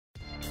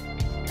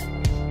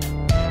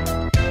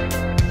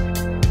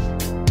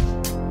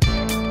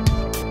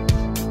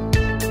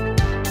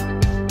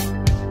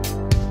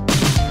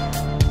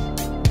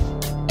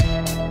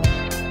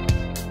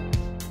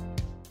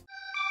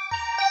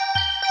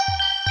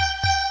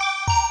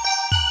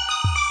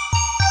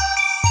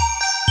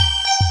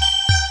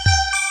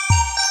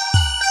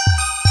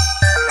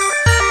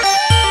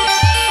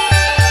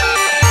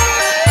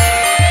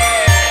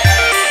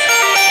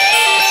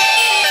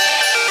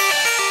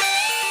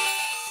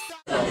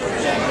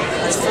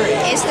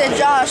It's the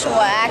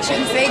Joshua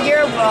action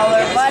figure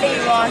roller buddy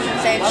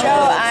Washington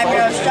show. I'm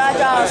your host,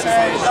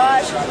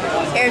 Josh.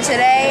 Here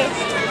today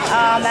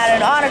at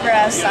an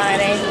autograph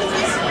signing.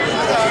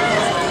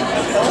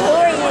 Who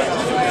are you?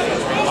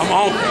 I'm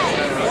home.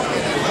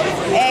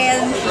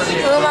 And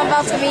who am I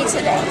about to meet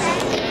today?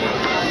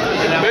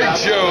 Big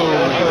Show.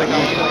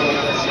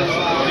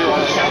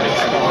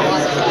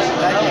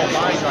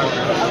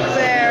 Up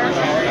there, you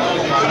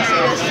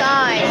see the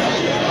sign.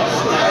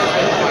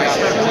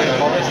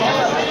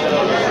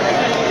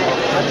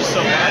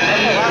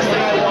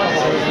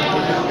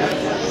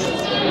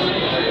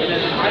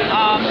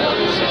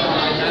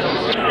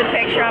 The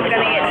picture I'm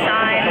gonna get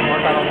signed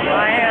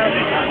by him.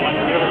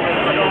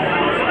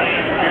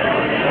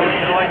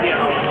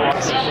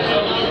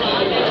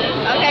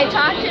 Okay,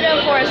 talk to them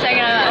for a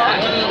second.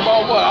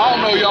 About what? I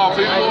don't know y'all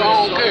people. I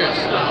don't care.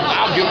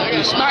 I'll get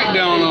the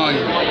smackdown on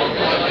you.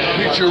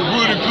 Get your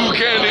Rudy Poo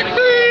candy.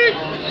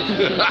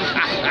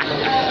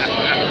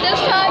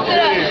 Just talk to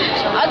them.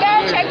 I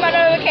gotta check my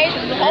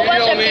notifications. A whole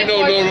bunch of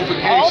people. A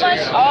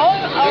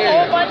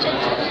whole bunch of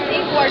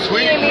people are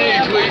tweeting me.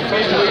 Tweet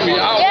me.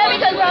 Yeah,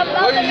 because I'm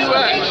about where you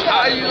at?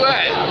 How you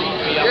at?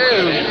 Yeah.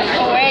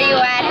 Where you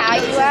at? How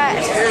you at?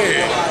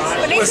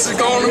 Yeah. What's it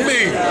gonna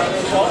be?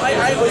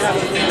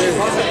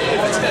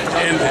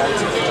 End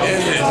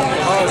it.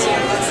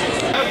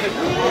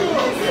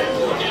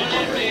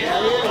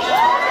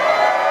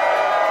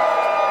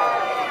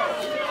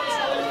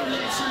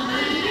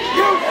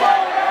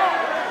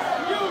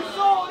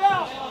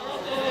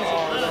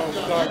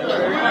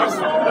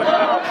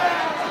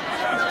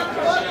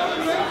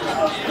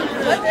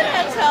 What did I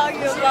tell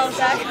you about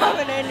that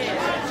coming in here?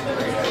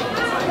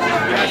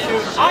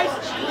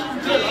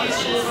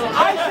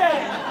 I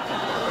said.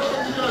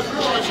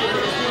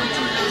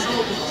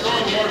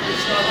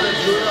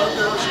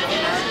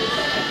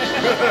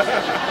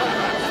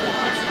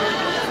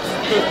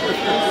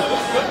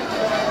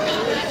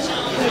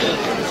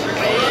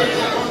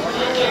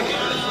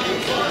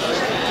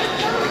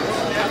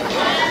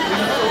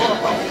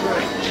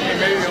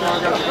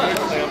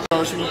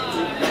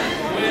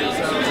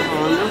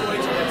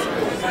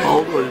 How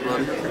old are you,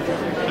 buddy?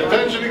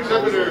 Attention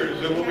exhibitors,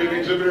 there will be an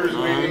exhibitors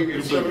meeting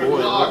at 7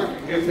 o'clock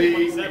in the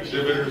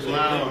exhibitors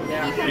lounge.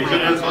 The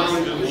exhibitors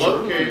lounge is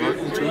located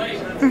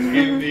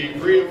in the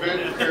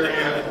pre-event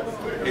area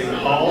in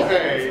Hall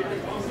A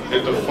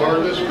at the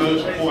farthest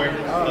most point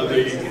of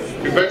the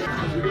convention.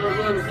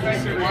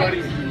 Thanks, everybody.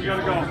 You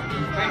gotta go.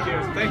 Thank you.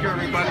 Thank you,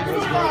 everybody. Thank you,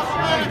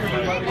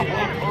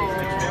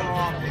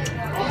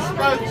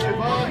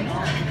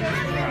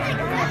 everybody.